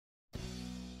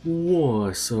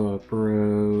What's up,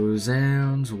 bros,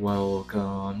 and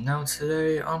welcome. Now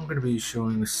today I'm going to be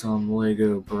showing some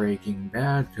LEGO Breaking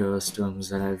Bad customs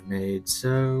that I've made,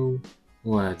 so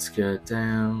let's get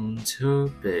down to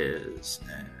business.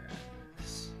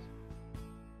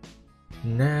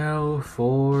 Now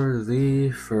for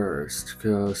the first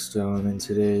custom in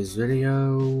today's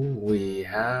video, we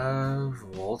have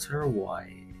Walter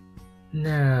White.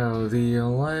 Now, the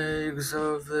legs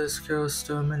of this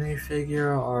custom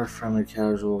minifigure are from a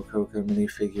casual Coco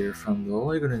minifigure from the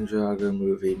LEGO Ninjago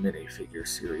movie minifigure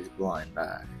series Blind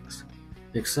Bags.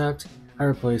 Except, I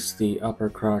replaced the upper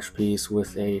crotch piece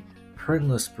with a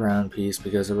printless brown piece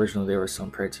because originally there was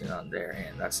some printing on there,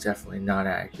 and that's definitely not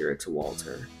accurate to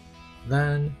Walter.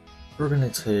 Then, we're going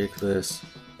to take this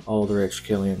Aldrich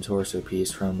Killian torso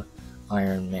piece from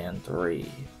Iron Man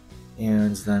 3.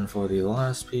 And then for the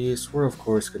last piece, we're of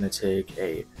course going to take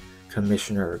a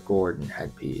Commissioner Gordon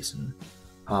headpiece and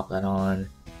pop that on.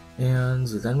 And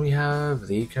then we have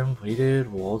the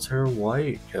completed Walter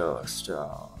White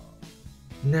custom.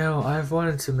 Now, I've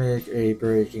wanted to make a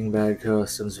Breaking Bad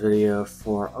customs video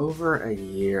for over a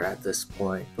year at this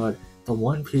point, but the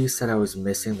one piece that I was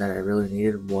missing that I really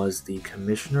needed was the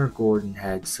Commissioner Gordon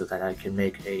head so that I can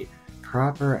make a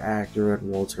proper accurate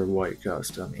Walter White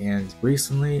custom, and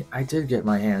recently I did get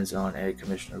my hands on a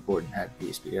Commissioner Gordon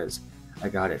headpiece because I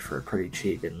got it for pretty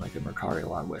cheap in like a Mercari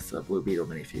along with a Blue Beetle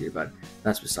minifigure, but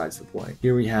that's besides the point.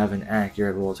 Here we have an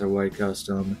accurate Walter White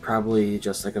custom, probably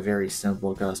just like a very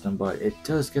simple custom, but it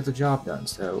does get the job done,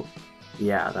 so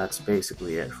yeah, that's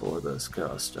basically it for this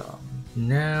custom.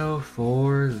 Now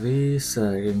for the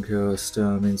second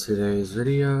custom in today's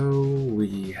video,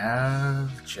 we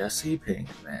have Jesse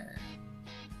Pinkman.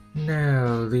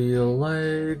 Now, the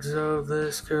legs of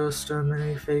this custom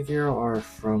minifigure are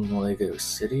from LEGO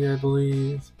City, I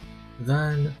believe.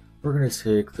 Then, we're going to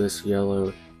take this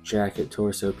yellow jacket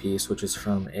torso piece, which is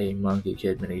from a Monkey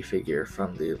Kid minifigure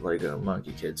from the LEGO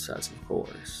Monkey Kid sets, of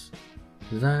course.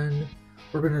 Then,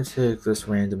 we're going to take this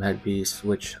random headpiece,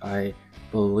 which I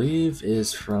believe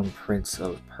is from Prince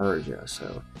of Persia,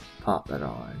 so pop that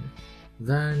on.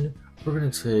 Then, we're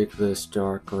going to take this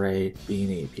dark gray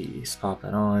beanie piece, pop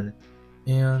that on,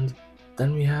 and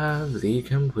then we have the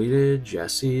completed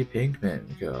Jesse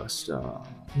Pinkman custom.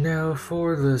 Now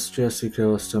for this Jesse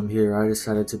custom here, I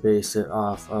decided to base it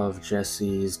off of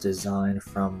Jesse's design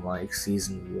from like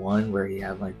season 1 where he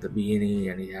had like the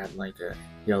beanie and he had like a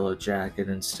yellow jacket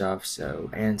and stuff,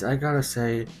 and I gotta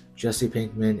say, Jesse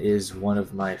Pinkman is one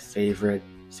of my favorite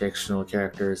fictional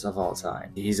characters of all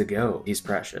time. He's a goat, he's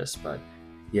precious, but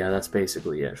yeah, that's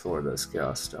basically it for this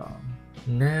custom.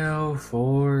 Now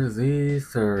for the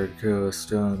third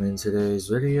custom in today's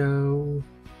video,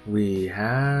 we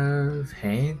have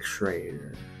Hank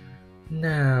Schrader.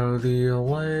 Now, the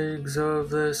legs of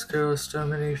this custom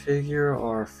minifigure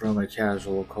are from a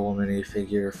casual Cole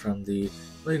minifigure from the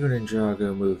LEGO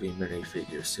Ninjago movie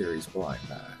minifigure series Blind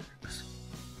Bags.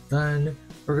 Then,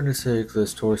 we're going to take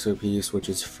this torso piece, which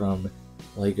is from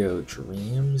LEGO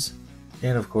Dreams,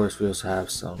 and of course we also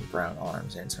have some brown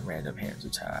arms and some random hands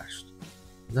attached.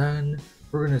 Then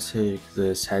we're going to take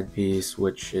this headpiece,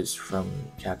 which is from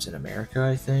Captain America,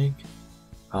 I think,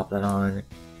 pop that on,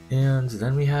 and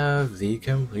then we have the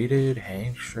completed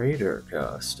Hank Schrader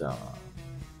custom.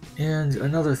 And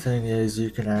another thing is you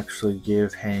can actually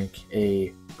give Hank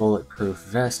a bulletproof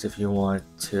vest if you want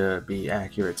to be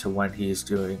accurate to when he's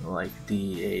doing like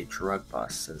DEA drug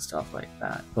busts and stuff like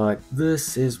that. But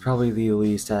this is probably the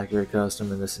least accurate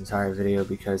custom in this entire video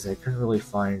because I couldn't really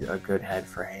find a good head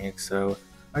for Hank, so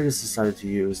I just decided to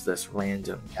use this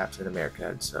random Captain America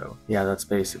head, so yeah, that's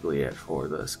basically it for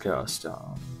this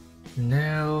custom.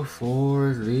 Now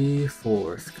for the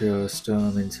fourth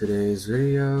custom in today's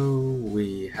video,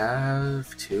 we have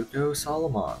Tuco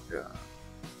Salamanca.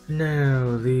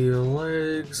 Now, the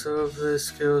legs of this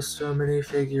custom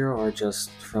minifigure are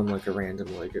just from like a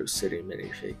random LEGO City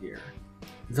minifigure.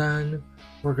 Then,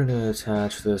 we're going to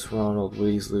attach this Ronald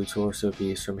Weasley torso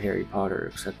piece from Harry Potter,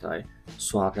 except I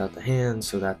swapped out the hands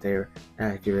so that they're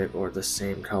accurate or the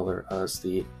same color as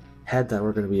the head that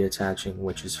we're going to be attaching,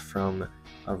 which is from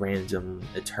a random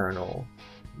Eternal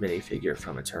minifigure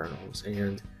from Eternals.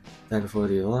 And then for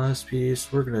the last piece,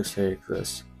 we're going to take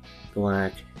this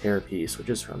black hairpiece, which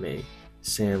is from a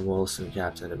Sam Wilson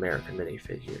Captain America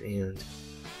minifigure, and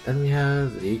then we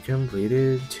have the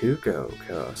completed Tuco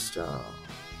custom.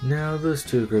 Now this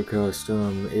Tuco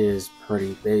custom is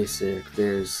pretty basic,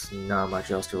 there's not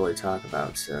much else to really talk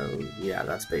about, so yeah,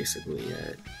 that's basically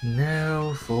it.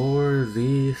 Now for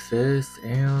the fifth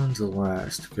and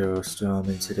last custom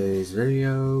in today's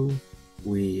video,